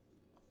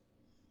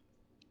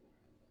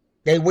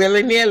 They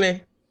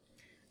willy-nilly.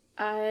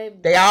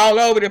 They all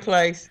over the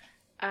place.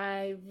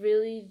 I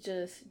really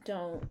just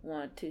don't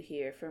want to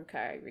hear from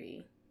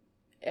Kyrie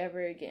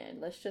ever again.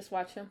 Let's just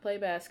watch him play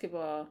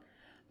basketball.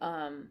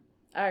 I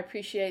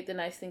appreciate the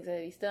nice things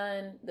that he's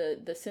done.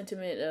 The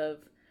sentiment of,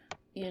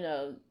 you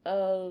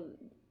know,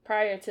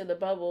 prior to the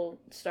bubble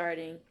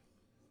starting,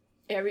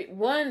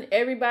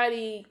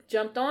 everybody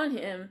jumped on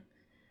him,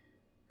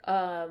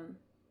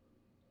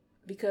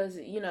 because,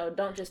 you know,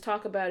 don't just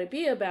talk about it,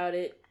 be about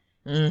it.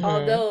 Mm-hmm.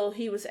 Although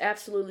he was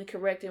absolutely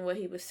correct in what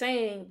he was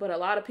saying, but a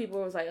lot of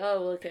people was like,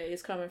 "Oh, okay,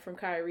 it's coming from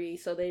Kyrie,"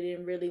 so they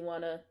didn't really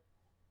want to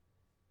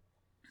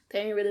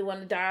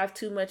dive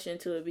too much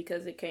into it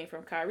because it came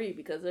from Kyrie,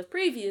 because of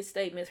previous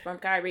statements from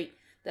Kyrie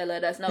that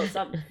let us know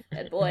something.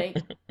 That boy.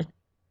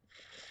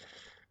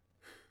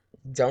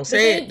 Don't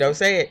say it.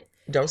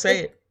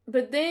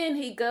 But then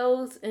he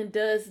goes and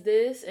does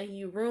this, and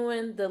you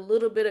ruin the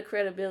little bit of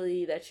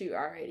credibility that you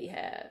already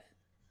have.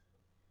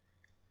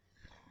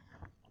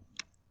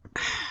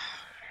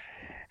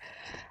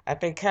 I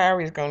think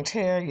Kyrie's gonna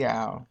tell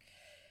y'all.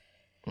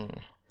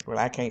 Well,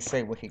 I can't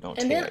say what he's gonna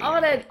tell you. And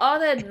then all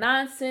that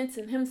nonsense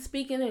and him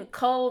speaking in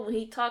code when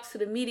he talks to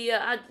the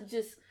media, I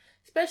just,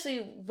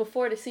 especially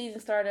before the season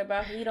started,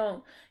 about he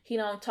don't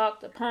talk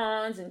to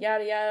pawns and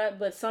yada yada,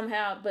 but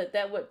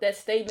that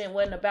statement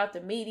wasn't about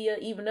the media,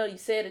 even though you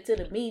said it to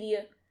the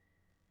media.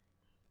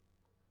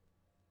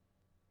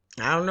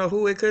 I don't know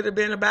who it could have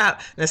been about.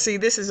 Now, see,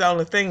 this is the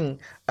only thing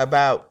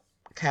about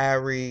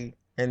Kyrie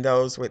and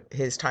those with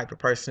his type of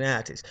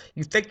personalities.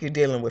 You think you're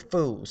dealing with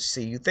fools.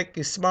 See, you think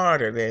you're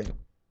smarter than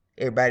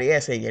everybody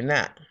else, and you're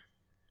not.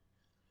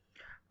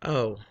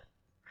 Oh,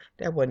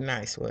 that wasn't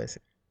nice, was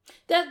it?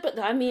 But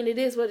I mean, it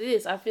is what it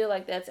is. I feel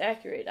like that's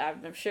accurate.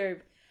 I'm sure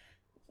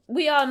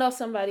we all know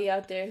somebody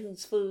out there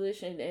who's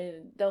foolish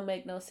and don't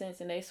make no sense,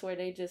 and they swear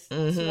they just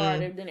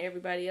smarter than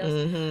everybody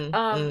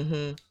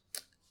else.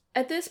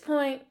 At this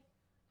point,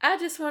 I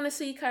just want to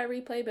see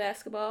Kyrie play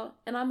basketball,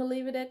 and I'm gonna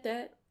leave it at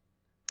that.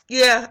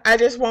 Yeah, I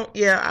want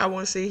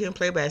to see him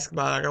play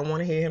basketball. I don't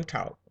want to hear him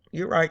talk.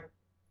 You're right.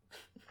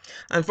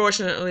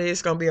 Unfortunately,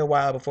 it's going to be a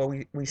while before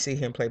we see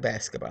him play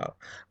basketball,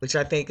 which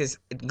I think is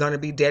going to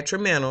be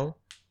detrimental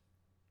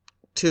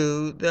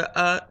to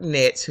the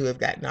Nets, who have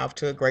gotten off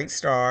to a great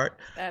start.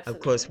 Absolutely.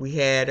 Of course, we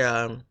had,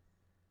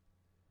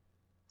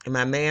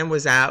 my man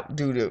was out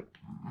due to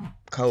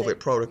COVID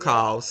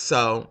protocols,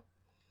 so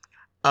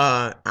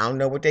I don't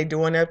know what they're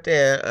doing up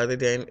there other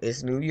than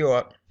it's New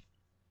York.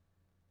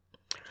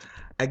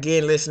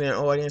 Again, listening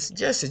audience,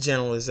 just a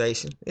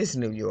generalization. It's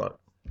New York.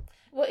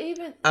 Well,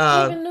 even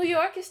New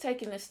York is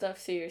taking this stuff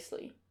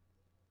seriously.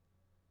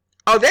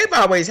 Oh, they've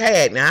always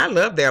had. Now, I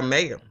love their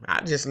mayor.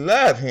 I just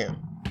love him.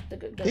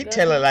 He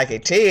tell it like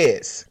it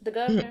is. The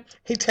governor?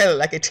 He tell it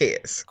like it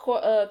is.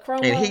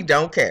 Cuomo. And he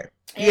don't care.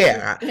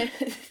 Andrew.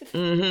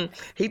 Yeah.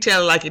 He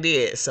tell it like it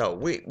is. So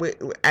we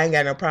I ain't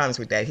got no problems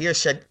with that. He'll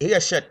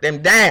shut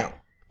them down.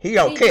 He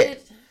don't he care.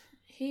 did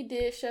he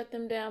did shut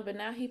them down, but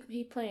now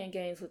he playing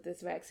games with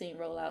this vaccine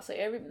rollout. So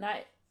every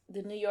night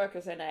the New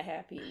Yorkers are not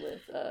happy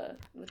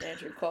with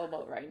Andrew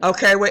Cuomo right now.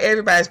 Okay, well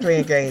everybody's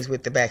playing games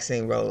with the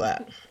vaccine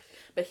rollout.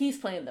 But he's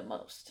playing the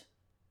most.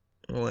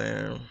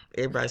 Well,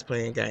 everybody's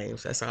playing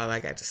games. That's all I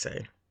got to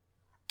say.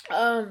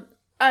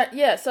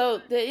 Yeah,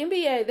 so the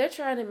NBA, they're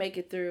trying to make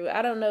it through.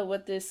 I don't know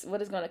what is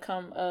going to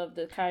come of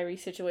the Kyrie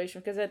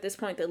situation, because at this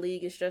point the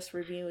league is just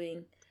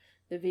reviewing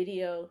the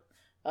video.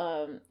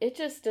 It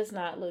just does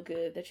not look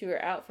good that you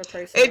are out for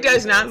personal It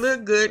does not reasons.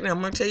 look good, and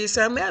I'm going to tell you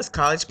something else.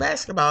 College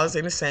basketball is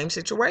in the same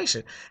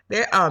situation.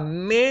 There are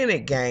many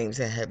games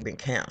that have been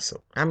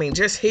canceled. I mean,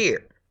 just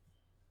here.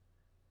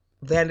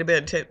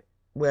 Vanderbilt,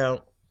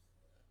 well,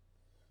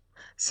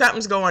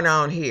 something's going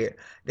on here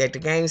that the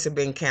games have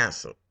been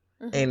canceled.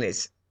 And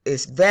it's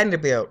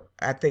Vanderbilt,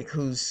 I think,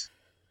 who's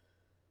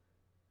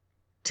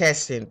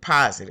testing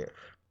positive.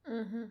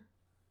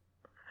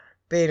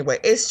 But anyway,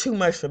 it's too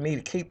much for me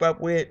to keep up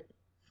with.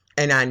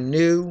 And I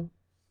knew,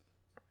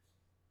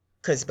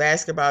 because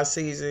basketball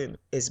season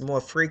is more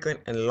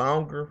frequent and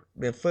longer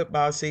than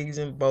football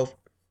season, both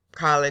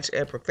college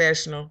and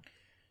professional.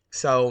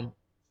 So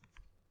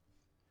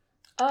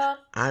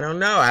I don't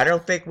know. I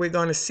don't think we're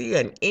going to see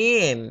an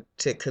end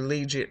to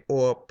collegiate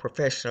or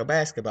professional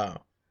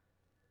basketball.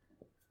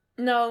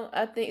 No,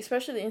 I think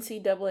especially the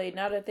NCAA,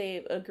 now that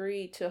they've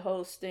agreed to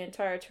host the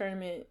entire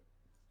tournament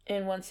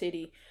in one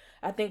city,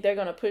 I think they're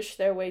going to push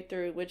their way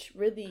through, which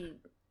really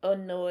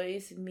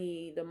annoys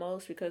me the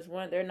most, because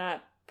one, they're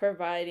not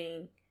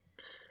providing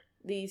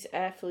these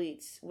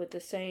athletes with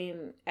the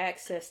same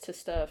access to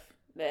stuff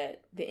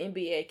that the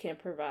NBA can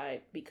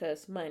provide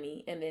because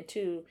money, and then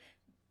two,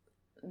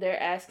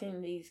 they're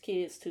asking these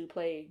kids to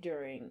play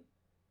during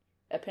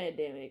a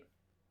pandemic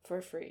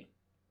for free.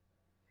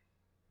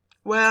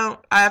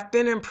 Well, I've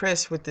been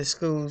impressed with the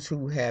schools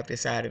who have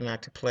decided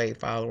not to play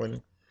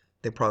following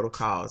the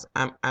protocols.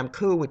 I'm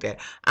cool with that.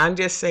 I'm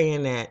just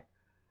saying that,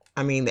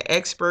 I mean, the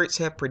experts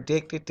have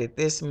predicted that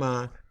this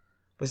month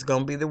was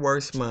going to be the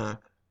worst month,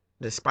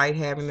 despite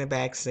having the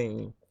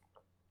vaccine.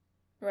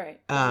 Right.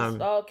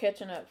 It's all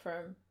catching up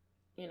from,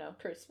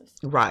 Christmas.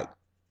 Right.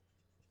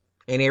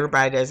 And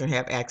everybody doesn't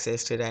have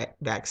access to that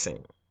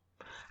vaccine,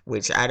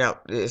 which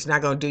it's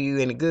not going to do you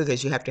any good,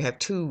 because you have to have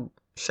 2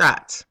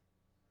 shots.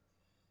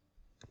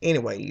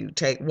 Anyway, you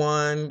take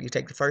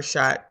the first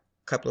shot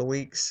a couple of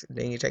weeks,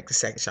 then you take the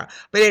second shot.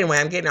 But anyway,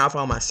 I'm getting off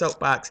on my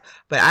soapbox.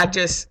 But I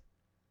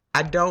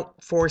don't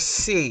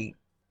foresee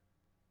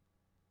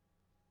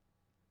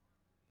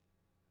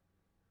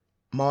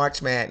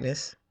March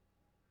Madness.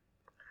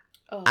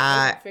 Oh,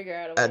 I can figure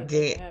out a way to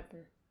make it happen.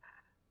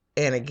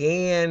 And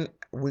again,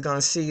 we're going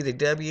to see the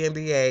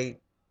WNBA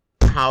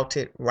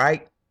halted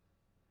right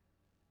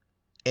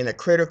in a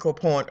critical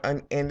point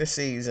in the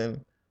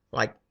season,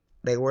 like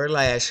they were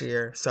last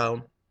year.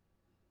 So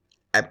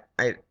it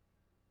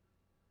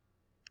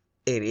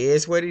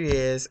is what it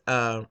is.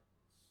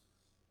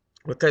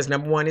 Because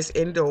number one, it's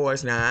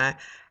indoors. Now, I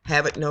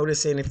haven't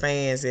noticed any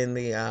fans in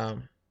the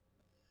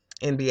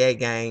NBA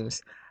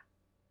games.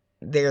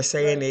 They're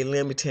saying they're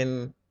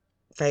limiting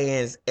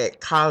fans at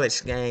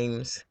college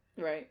games.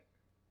 Right.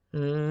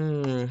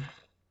 Well,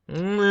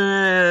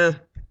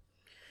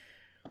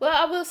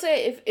 I will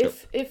say,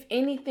 if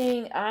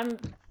anything,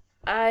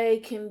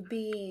 I can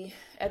be,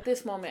 at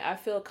this moment, I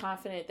feel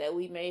confident that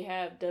we may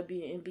have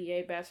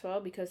WNBA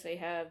basketball, because they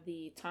have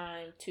the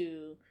time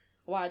to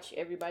watch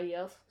everybody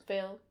else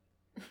fail.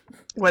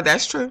 Well,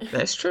 that's true.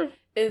 That's true.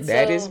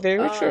 That is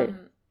very true.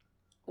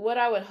 What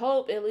I would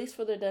hope, at least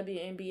for the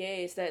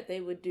WNBA, is that they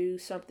would do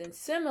something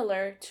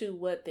similar to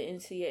what the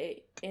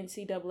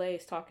NCAA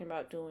is talking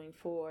about doing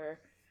for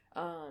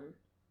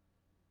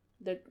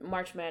the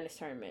March Madness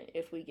tournament,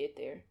 if we get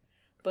there.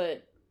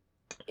 But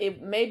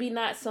it maybe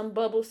not some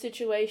bubble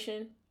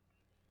situation,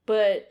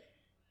 but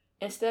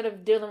instead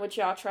of dealing with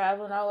y'all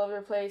traveling all over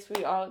the place,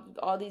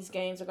 all these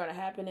games are going to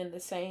happen in the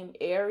same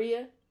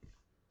area.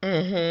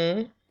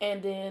 And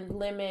then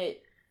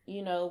limit,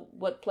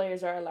 what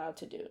players are allowed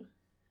to do.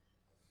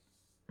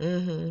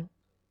 You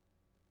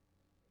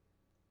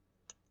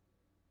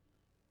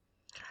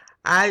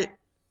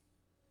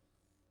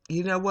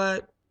know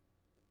what?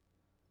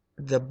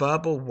 The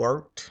bubble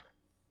worked.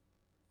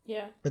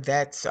 Yeah. But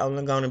that's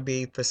only going to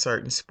be for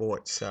certain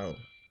sports, so.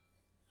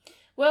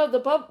 Well, the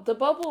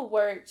bubble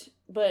worked,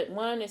 but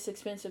one, it's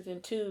expensive,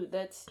 and two,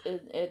 that's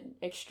an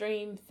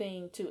extreme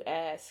thing to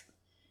ask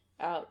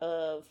out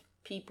of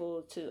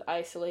people, to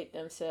isolate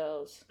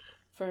themselves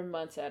for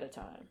months at a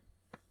time.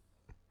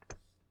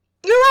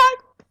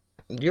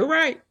 You're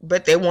right.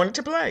 But they wanted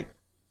to play.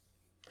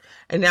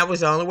 And that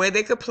was the only way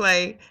they could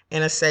play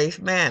in a safe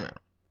manner.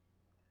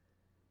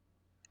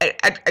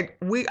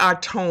 We are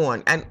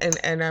torn. And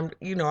I'm,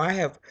 I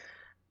have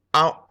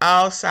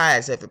all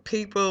sides of it.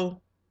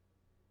 People,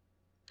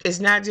 it's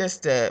not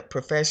just the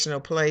professional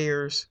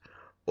players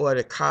or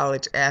the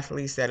college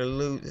athletes that are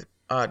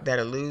that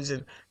are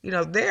losing.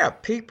 There are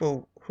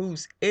people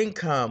whose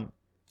income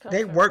Comes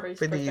they from work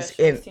for these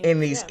professional in teams.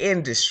 these Yeah.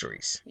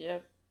 industries.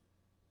 Yep.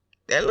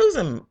 They're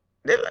losing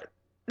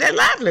their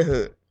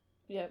livelihood.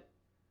 Yep.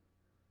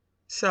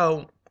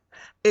 So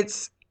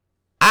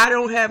I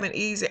don't have an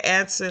easy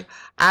answer.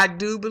 I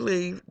do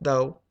believe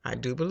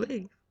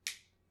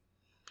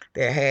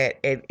they had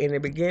in the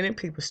beginning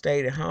people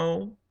stayed at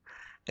home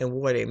and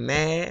wore their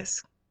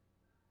masks.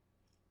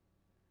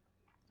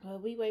 Well,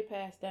 we way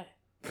past that.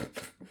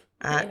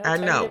 I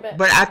know,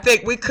 but I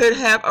think we could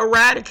have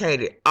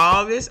eradicated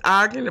all this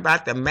arguing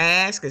about the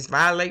mask is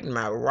violating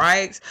my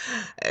rights.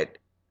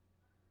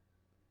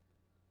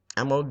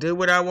 I'm gonna do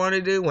what I want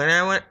to do when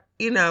I want,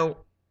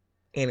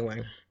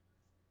 Anyway.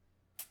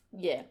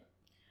 Yeah.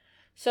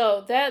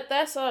 So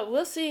that's all.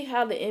 We'll see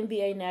how the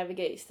NBA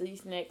navigates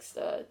these next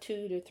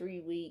 2 to 3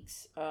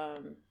 weeks.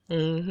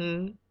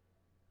 Mm-hmm.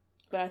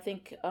 But I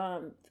think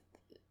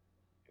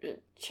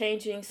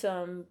changing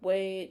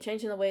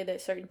the way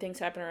that certain things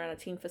happen around a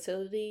team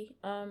facility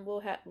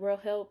will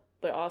help.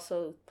 But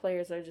also,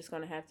 players are just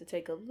going to have to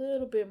take a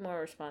little bit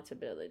more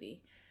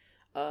responsibility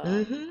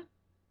for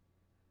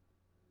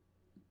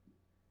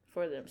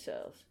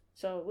themselves.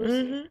 So we'll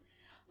see.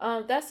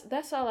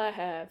 That's all I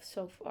have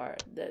so far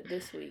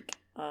this week.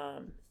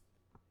 Do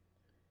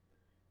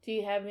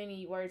you have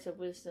any words of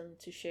wisdom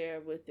to share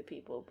with the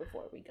people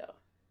before we go?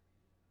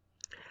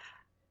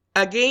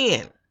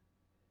 Again,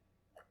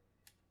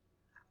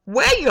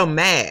 wear your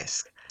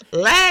mask.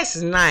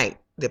 Last night,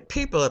 the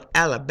people of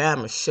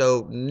Alabama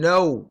showed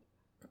no.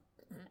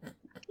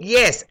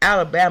 Yes,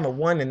 Alabama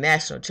won the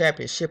national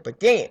championship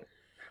again.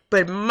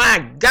 But my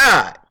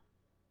God,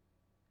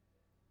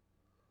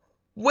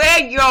 wear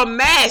your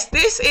mask.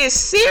 This is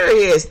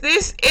serious.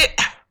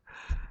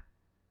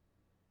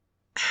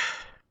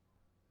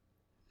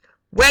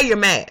 Wear your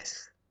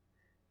mask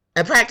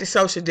and practice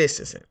social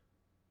distancing.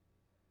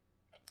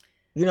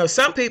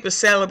 Some people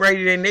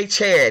celebrated in their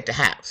chair at the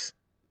house.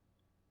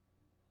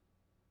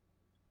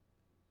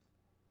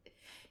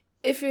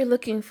 If you're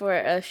looking for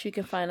us, you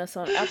can find us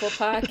on Apple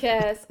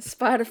Podcasts,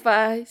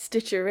 Spotify,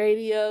 Stitcher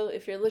Radio.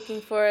 If you're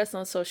looking for us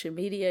on social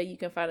media, you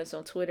can find us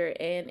on Twitter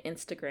and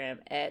Instagram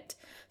at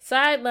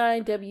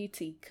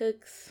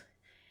SidelineWTCooks.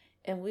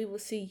 And we will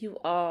see you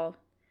all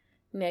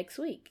next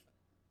week.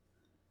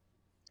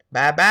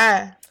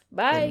 Bye-bye.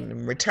 Bye.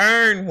 And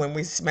return when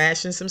we're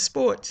smashing some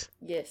sports.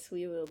 Yes,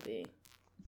 we will be.